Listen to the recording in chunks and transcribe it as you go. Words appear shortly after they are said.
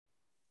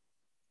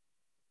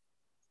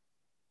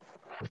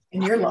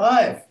And you're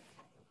live.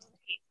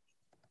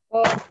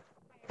 Well, hi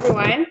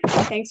everyone.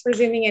 Thanks for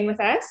zooming in with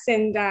us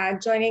and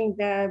joining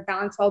the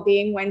Balance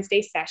Wellbeing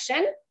Wednesday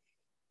session.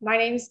 My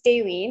name is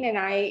Daylene, and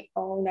I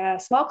own a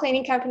small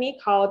cleaning company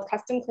called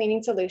Custom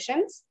Cleaning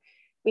Solutions.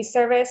 We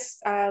service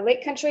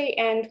Lake Country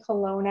and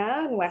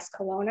Kelowna and West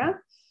Kelowna,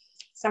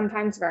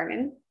 sometimes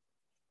Vernon.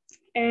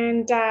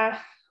 And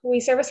we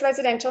service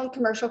residential and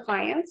commercial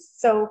clients.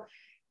 So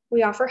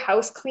we offer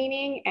house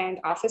cleaning and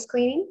office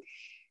cleaning.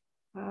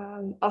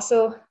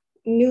 Also,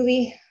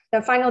 the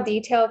final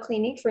detail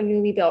cleaning for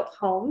newly built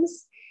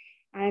homes.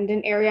 And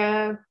an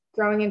area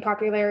growing in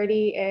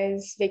popularity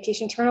is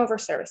vacation turnover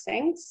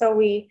servicing. So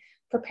we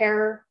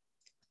prepare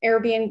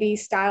Airbnb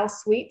style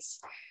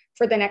suites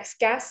for the next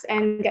guests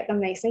and get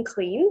them nice and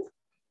clean.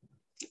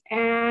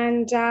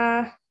 And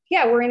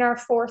we're in our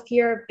 4th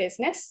year of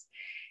business.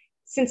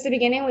 Since the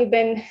beginning, we've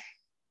been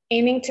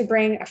aiming to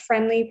bring a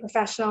friendly,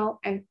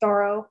 professional, and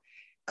thorough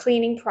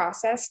cleaning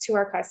process to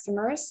our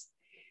customers.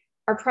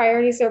 Our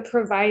priorities are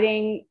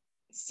providing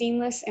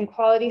seamless and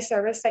quality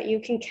service that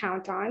you can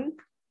count on.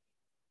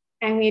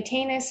 And we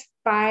attain this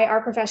by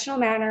our professional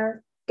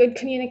manner, good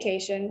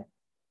communication,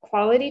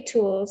 quality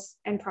tools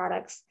and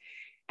products.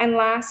 And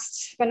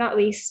last but not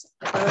least,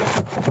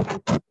 our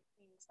cleaning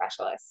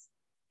specialists.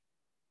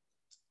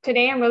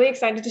 Today, I'm really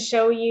excited to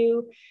show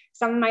you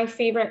some of my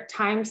favorite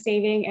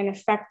time-saving and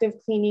effective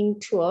cleaning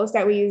tools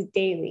that we use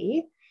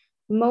daily,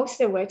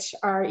 most of which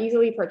are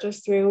easily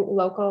purchased through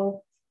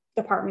local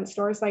department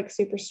stores like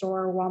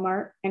Superstore,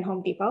 Walmart, and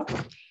Home Depot.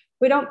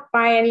 We don't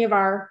buy any of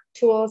our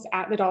tools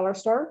at the dollar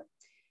store.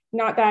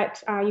 Not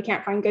that you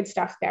can't find good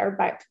stuff there,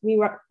 but we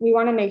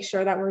want to make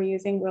sure that we're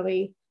using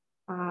really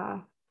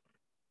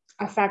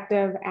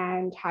effective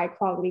and high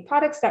quality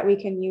products that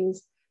we can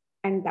use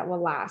and that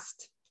will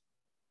last.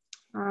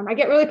 I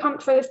get really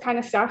pumped for this kind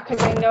of stuff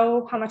because I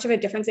know how much of a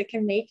difference it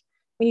can make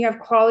when you have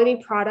quality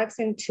products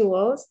and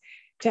tools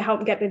to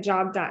help get the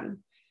job done.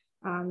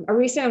 A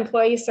recent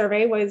employee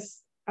survey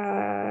was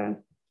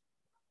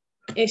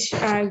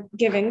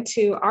given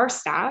to our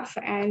staff,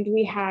 and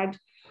we had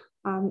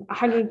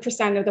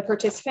 100% of the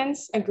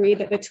participants agree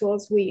that the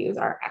tools we use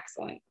are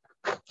excellent.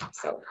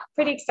 So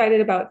pretty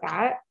excited about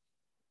that.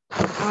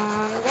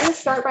 I'm going to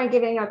start by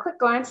giving a quick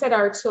glance at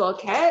our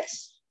toolkit.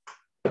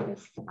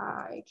 If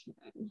I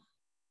can.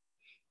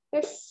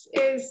 This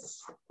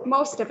is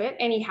most of it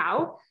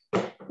anyhow.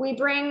 We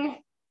bring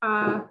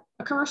a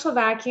commercial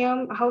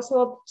vacuum, a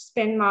household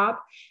spin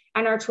mop,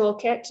 and our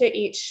toolkit to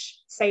each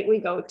site we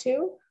go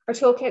to. Our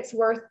toolkit's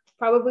worth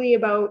probably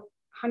about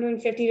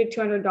 $150 to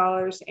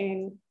 $200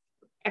 in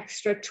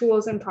extra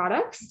tools and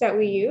products that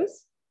we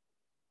use.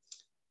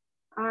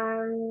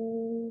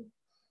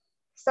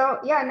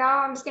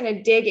 Now I'm just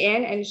gonna dig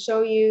in and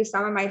show you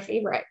some of my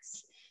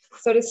favorites.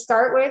 So to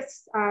start with,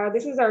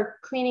 this is our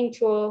cleaning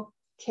tool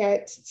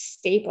kit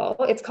staple.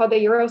 It's called the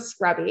Euro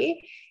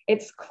Scrubby.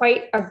 It's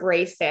quite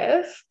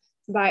abrasive,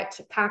 but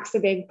packs a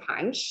big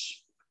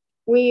punch.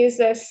 We use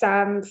this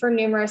for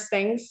numerous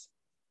things.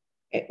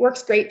 It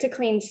works great to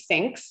clean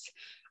sinks.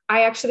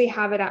 I actually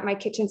have it at my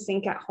kitchen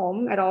sink at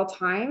home at all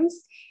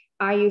times.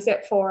 I use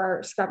it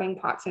for scrubbing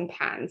pots and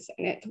pans,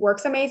 and it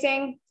works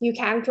amazing. You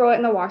can throw it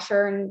in the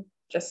washer and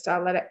just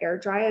let it air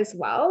dry as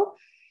well.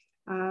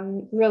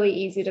 Really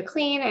easy to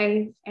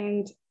clean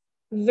and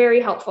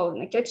very helpful in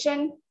the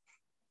kitchen.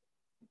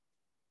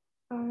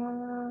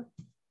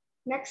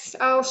 Next,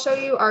 I'll show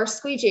you our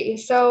squeegee.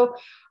 So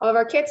all of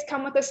our kits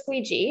come with a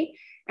squeegee,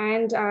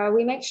 and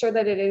we make sure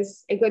that it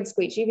is a good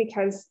squeegee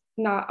because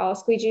not all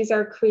squeegees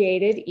are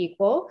created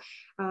equal.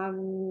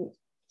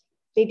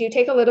 They do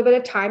take a little bit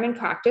of time and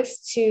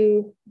practice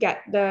to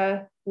get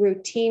the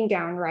routine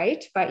down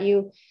right, but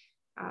you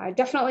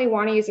definitely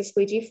want to use a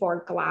squeegee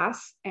for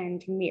glass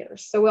and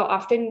mirrors. So we'll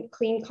often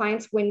clean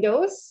clients'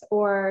 windows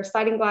or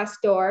sliding glass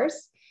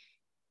doors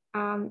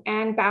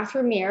and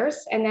bathroom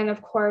mirrors, and then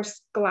of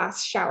course,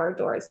 glass shower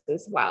doors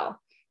as well.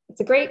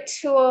 It's a great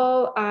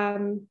tool,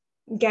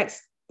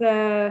 gets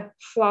the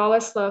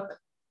flawless look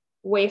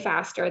way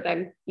faster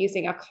than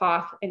using a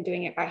cloth and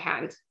doing it by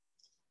hand.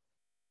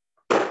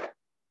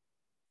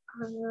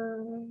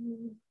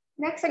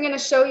 Next, I'm going to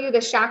show you the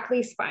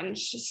Shaklee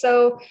sponge.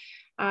 So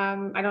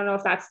I don't know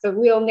if that's the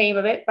real name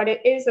of it, but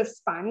it is a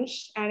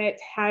sponge, and it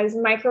has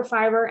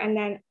microfiber and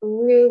then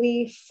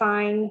really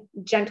fine,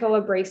 gentle,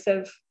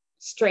 abrasive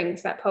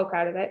strings that poke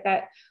out of it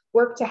that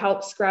work to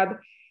help scrub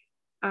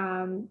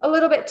a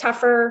little bit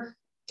tougher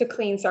to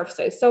clean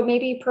surfaces. So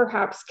maybe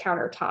perhaps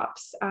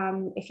countertops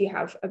if you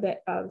have a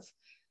bit of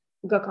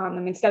gook on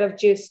them instead of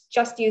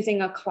just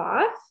using a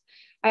cloth.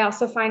 I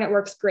also find it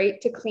works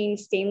great to clean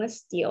stainless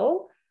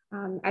steel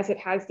as it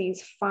has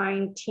these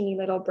fine, teeny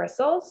little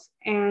bristles,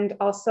 and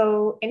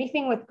also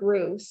anything with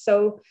grooves.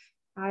 So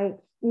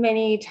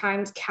many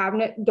times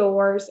cabinet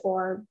doors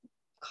or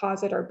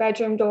closet or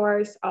bedroom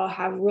doors, I'll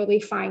have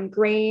really fine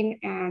grain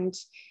and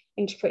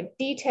intricate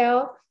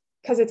detail.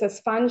 Because it's a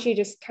sponge, you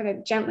just kind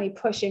of gently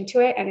push into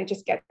it and it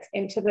just gets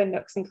into the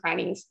nooks and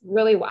crannies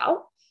really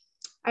well.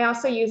 I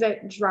also use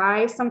it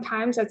dry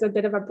sometimes as a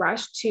bit of a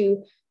brush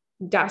to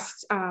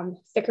dust,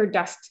 thicker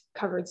dust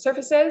covered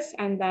surfaces,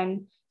 and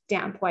then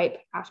damp wipe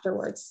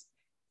afterwards.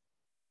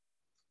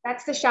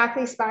 That's the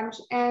Shaklee sponge,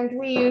 and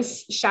we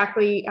use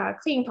Shaklee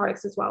cleaning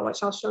products as well,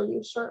 which I'll show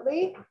you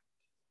shortly.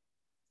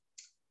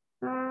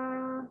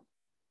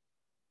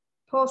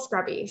 Pool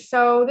Scrubby.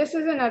 So this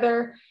is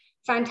another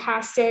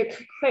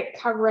fantastic, quick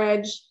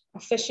coverage,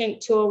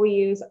 efficient tool we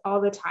use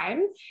all the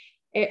time.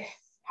 It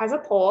has a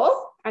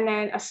pole and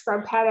then a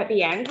scrub pad at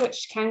the end,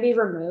 which can be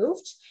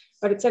removed,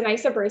 but it's a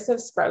nice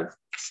abrasive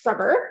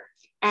scrubber,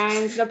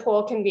 and the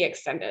pole can be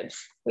extended.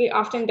 We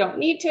often don't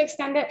need to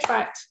extend it,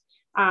 but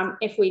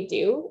if we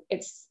do,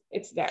 it's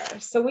there.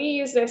 So we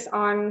use this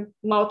on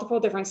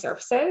multiple different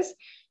surfaces,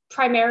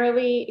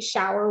 primarily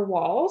shower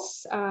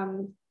walls,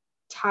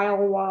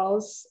 tile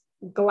walls,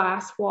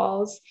 glass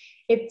walls.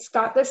 It's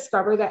got this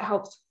scrubber that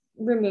helps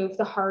remove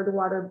the hard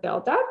water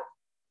buildup.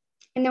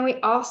 And then we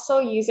also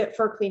use it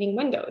for cleaning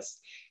windows.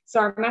 So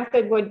our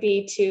method would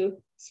be to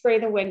spray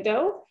the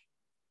window,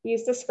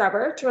 use the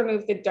scrubber to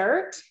remove the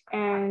dirt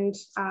and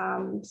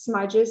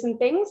smudges and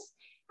things,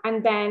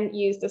 and then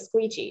use the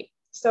squeegee.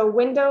 So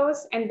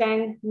windows and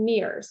then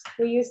mirrors.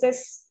 We use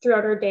this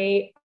throughout our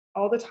day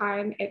all the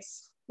time. It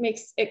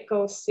makes it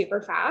go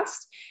super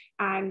fast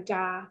and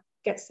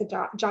gets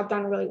the job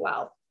done really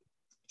well.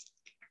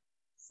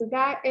 So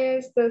that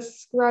is the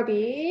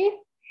scrubby.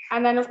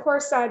 And then of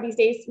course, these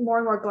days, more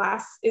and more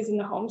glass is in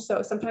the home.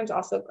 So sometimes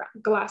also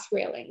glass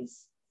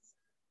railings.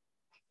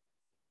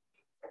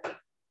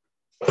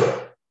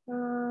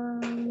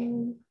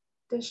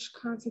 Dish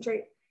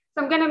concentrate.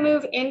 So I'm gonna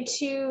move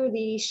into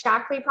the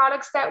Shaklee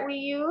products that we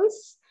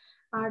use.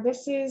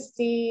 This is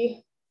the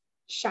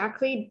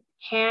Shaklee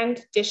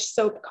hand dish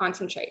soap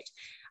concentrate.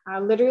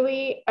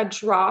 Literally a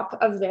drop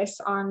of this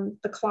on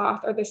the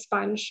cloth or the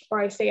sponge, or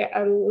I say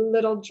a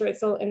little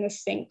drizzle in the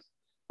sink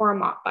or a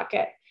mop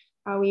bucket.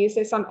 We use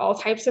this on all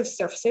types of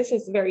surfaces.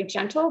 It's very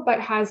gentle, but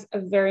has a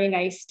very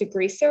nice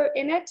degreaser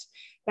in it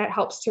that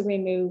helps to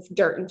remove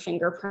dirt and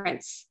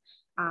fingerprints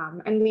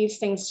and leaves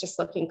things just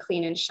looking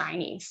clean and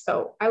shiny.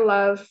 So I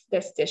love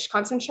this dish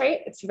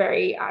concentrate. It's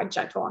very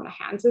gentle on the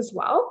hands as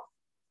well.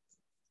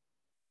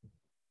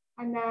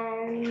 And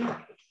then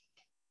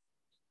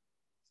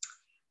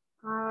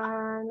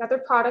another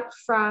product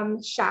from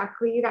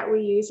Shaklee that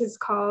we use is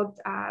called,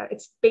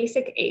 it's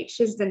Basic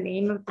H is the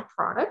name of the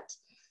product.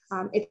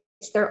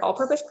 It's their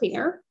all-purpose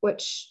cleaner,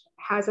 which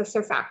has a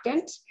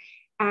surfactant,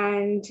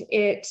 and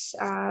it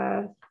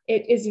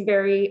is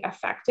very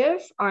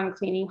effective on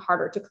cleaning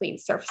harder to clean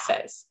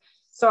surfaces.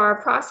 So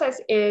our process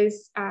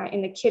is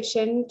in the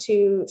kitchen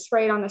to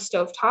spray it on the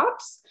stove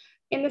tops,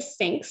 in the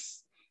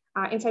sinks,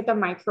 inside the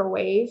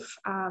microwave,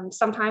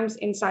 sometimes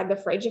inside the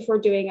fridge if we're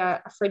doing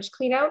a fridge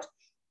clean out.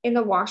 In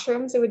the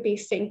washrooms, it would be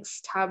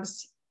sinks,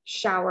 tubs,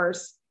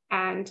 showers,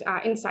 and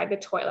inside the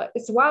toilet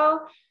as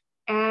well.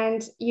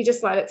 And you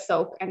just let it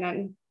soak and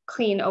then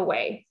clean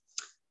away.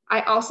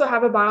 I also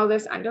have a bottle of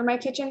this under my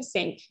kitchen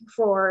sink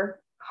for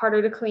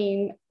harder to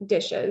clean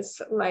dishes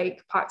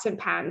like pots and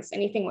pans,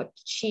 anything with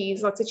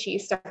cheese, lots of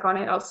cheese stuck on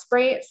it. I'll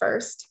spray it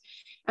first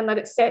and let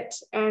it sit,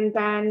 and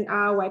then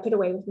wipe it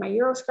away with my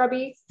Euro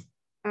Scrubby,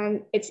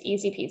 and it's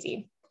easy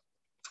peasy.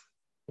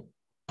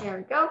 There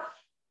we go.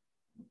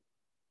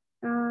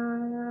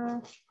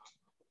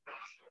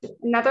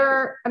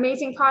 Another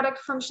amazing product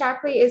from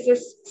Shaklee is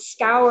this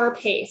scour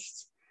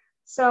paste.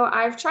 So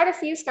I've tried a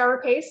few scour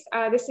paste.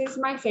 This is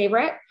my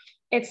favorite.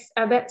 It's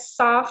a bit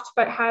soft,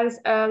 but has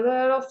a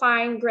little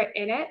fine grit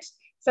in it.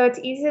 So it's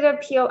easy to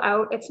peel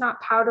out. It's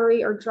not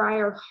powdery or dry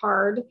or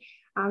hard.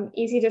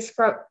 Easy to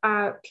scrub,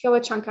 peel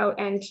a chunk out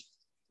and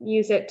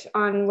use it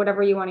on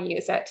whatever you want to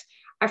use it.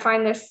 I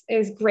find this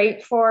is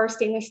great for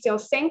stainless steel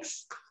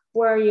sinks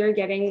where you're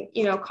getting,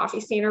 coffee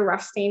stain or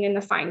rough stain in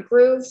the fine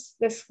grooves.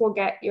 This will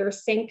get your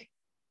sink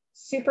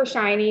super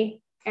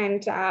shiny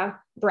and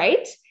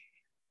bright.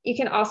 You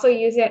can also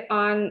use it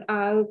on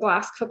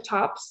glass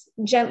cooktops,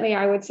 gently,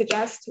 I would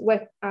suggest,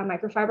 with a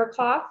microfiber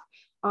cloth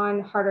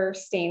on harder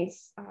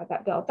stains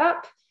that build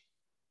up.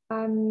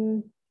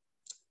 And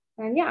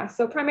yeah,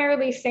 so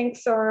primarily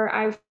sinks, or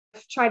I've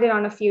tried it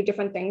on a few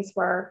different things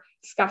where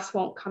scuffs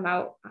won't come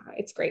out.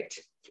 It's great.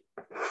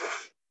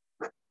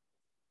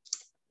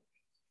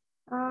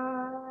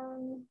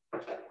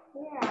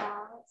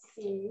 Yeah, let's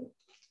see.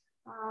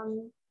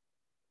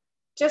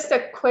 Just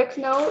a quick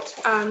note,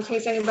 in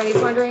case anybody's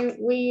wondering,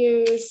 we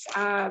use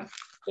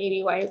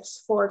baby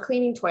wipes for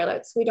cleaning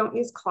toilets. We don't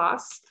use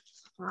cloths.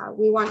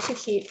 We want to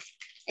keep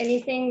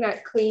anything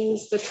that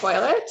cleans the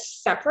toilet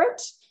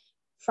separate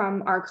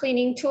from our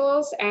cleaning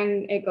tools,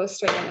 and it goes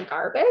straight in the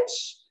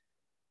garbage.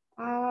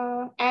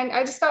 And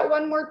I just got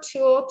one more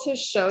tool to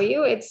show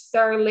you. It's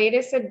our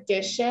latest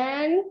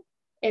addition.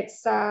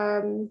 It's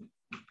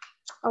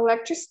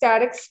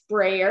electrostatic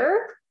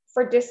sprayer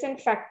for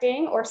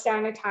disinfecting or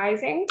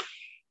sanitizing.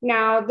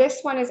 Now,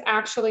 this one is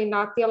actually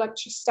not the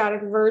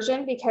electrostatic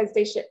version because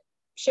they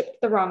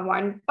shipped the wrong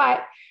one,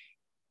 but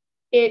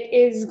it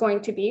is going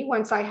to be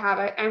once I have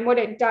it. And what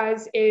it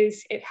does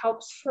is it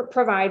helps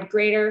provide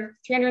greater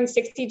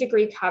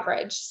 360-degree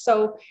coverage.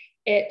 So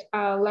It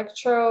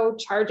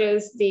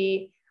electrocharges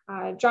the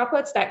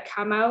droplets that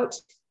come out,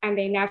 and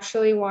they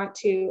naturally want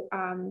to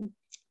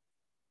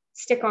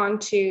stick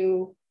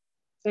onto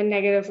the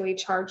negatively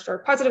charged or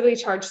positively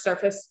charged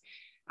surface.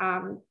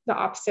 The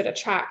opposite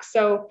attracts.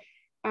 So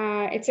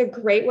it's a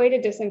great way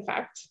to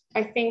disinfect.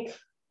 I think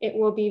it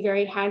will be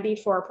very handy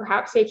for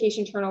perhaps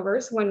vacation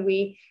turnovers when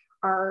we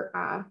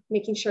are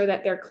making sure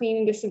that they're clean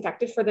and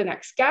disinfected for the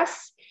next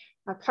guests.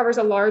 Covers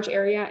a large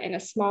area in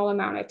a small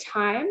amount of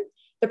time.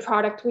 The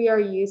product we are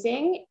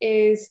using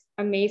is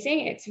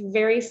amazing. It's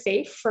very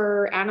safe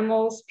for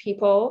animals,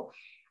 people,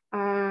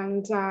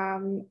 and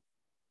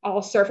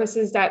all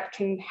surfaces that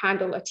can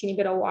handle a teeny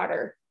bit of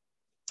water.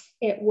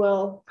 It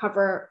will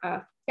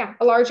cover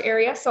a large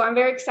area. So I'm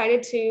very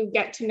excited to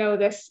get to know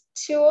this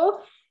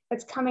tool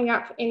that's coming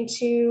up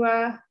into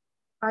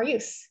our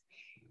use.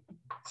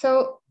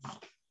 So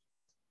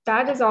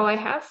that is all I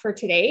have for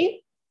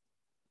today.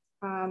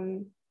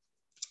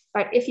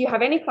 But if you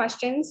have any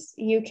questions,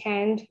 you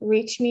can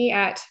reach me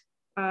at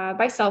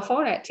by cell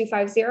phone at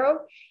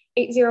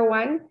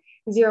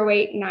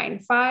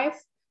 250-801-0895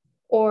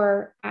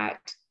 or at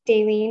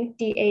Daleen,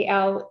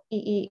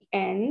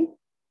 DALEEN,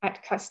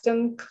 at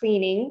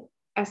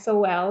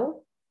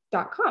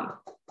customcleaningsol.com.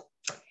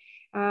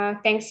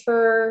 Thanks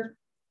for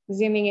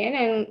zooming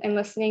in and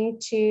listening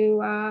to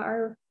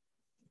our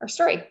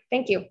story.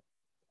 Thank you.